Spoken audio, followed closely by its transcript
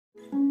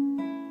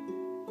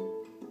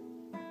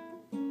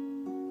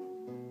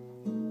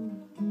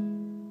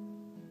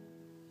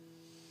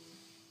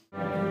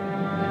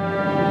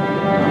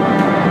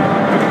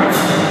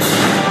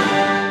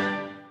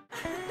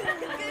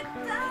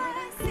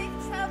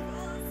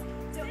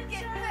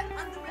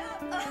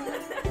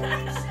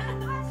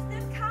Watch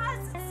them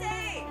cars and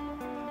say,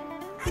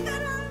 I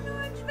got on an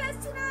orange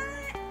vest and I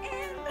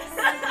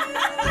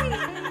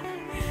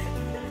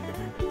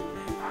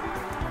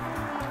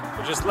am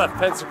We just left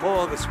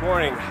Pensacola this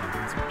morning.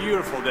 It's a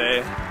beautiful day.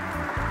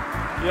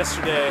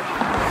 Yesterday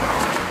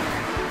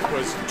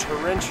was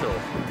torrential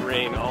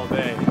rain all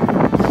day.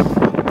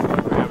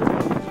 Luckily I was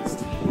able to just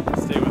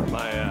stay with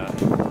my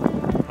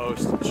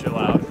host and chill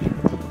out.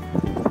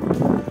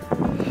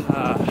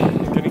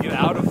 Gonna get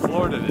out of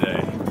Florida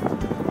today.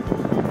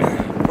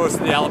 Close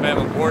to the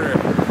Alabama border.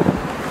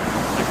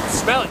 I can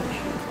smell it.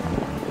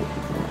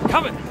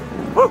 Coming!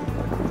 Woo!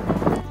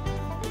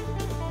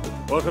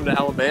 Welcome to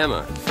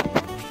Alabama.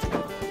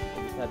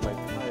 Had my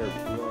tire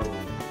blown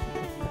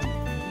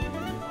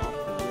off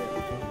the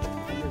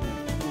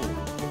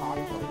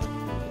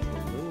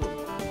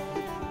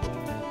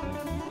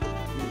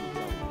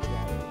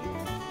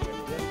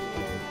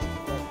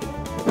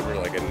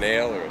like a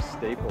nail or a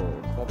staple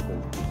or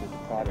something, just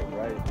caught it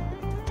right.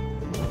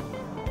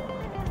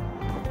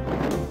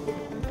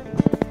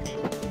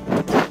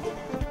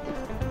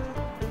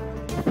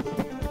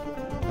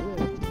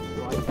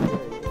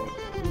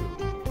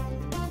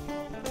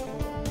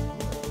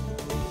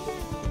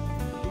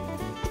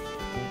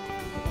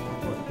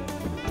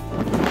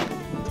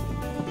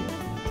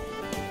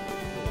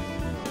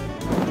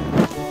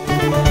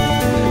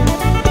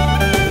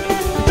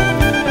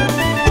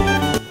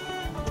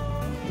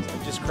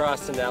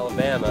 Crossed into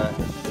Alabama,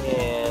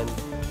 and I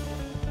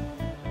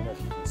don't know if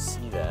you can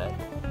see that,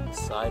 the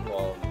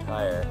sidewall of the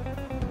tire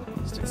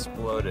just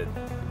exploded.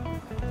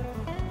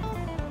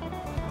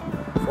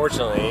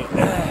 Fortunately,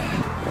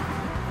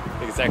 I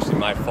think it's actually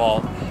my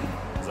fault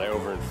because I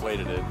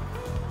overinflated it.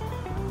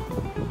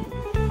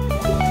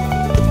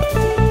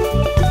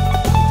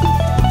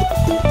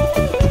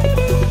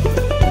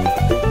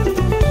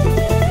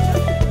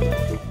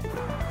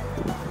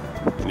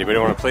 Anybody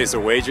want to place a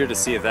wager to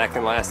see if that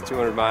can last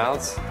 200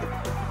 miles?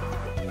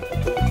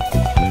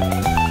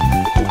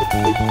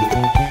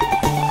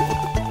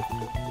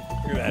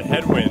 Look at that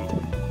headwind.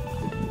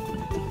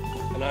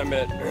 And I'm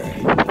at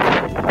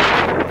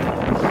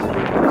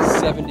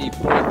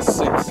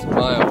 70.6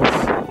 miles.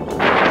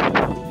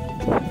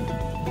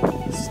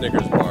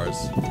 Snickers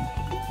bars.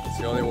 It's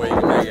the only way you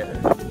can make it.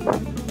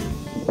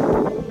 So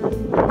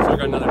I've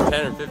got another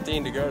 10 or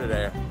 15 to go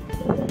today.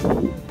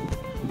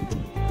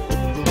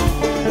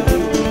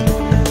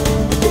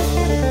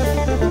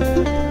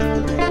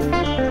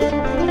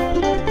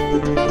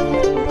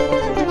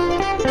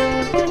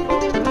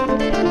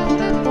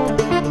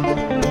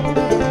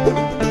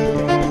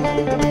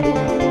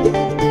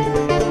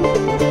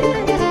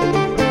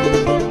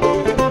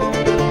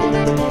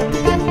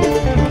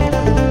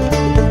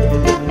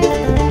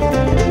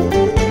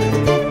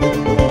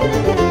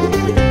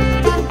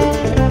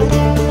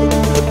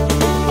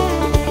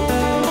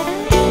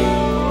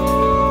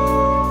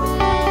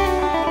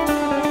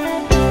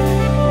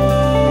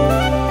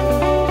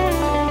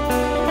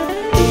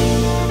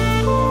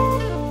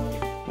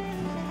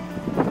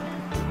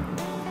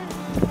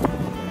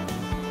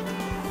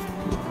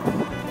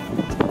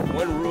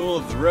 One rule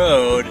of the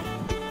road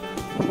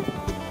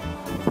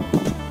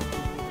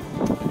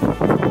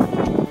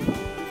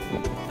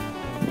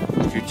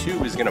if your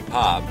tube is gonna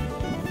pop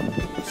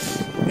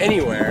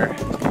anywhere,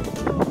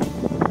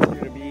 you're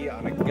gonna be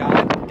on a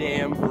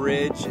goddamn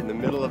bridge in the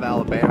middle of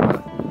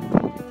Alabama.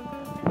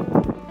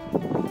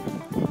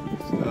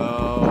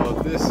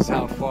 So this is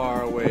how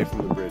far away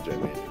from the bridge I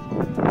made it.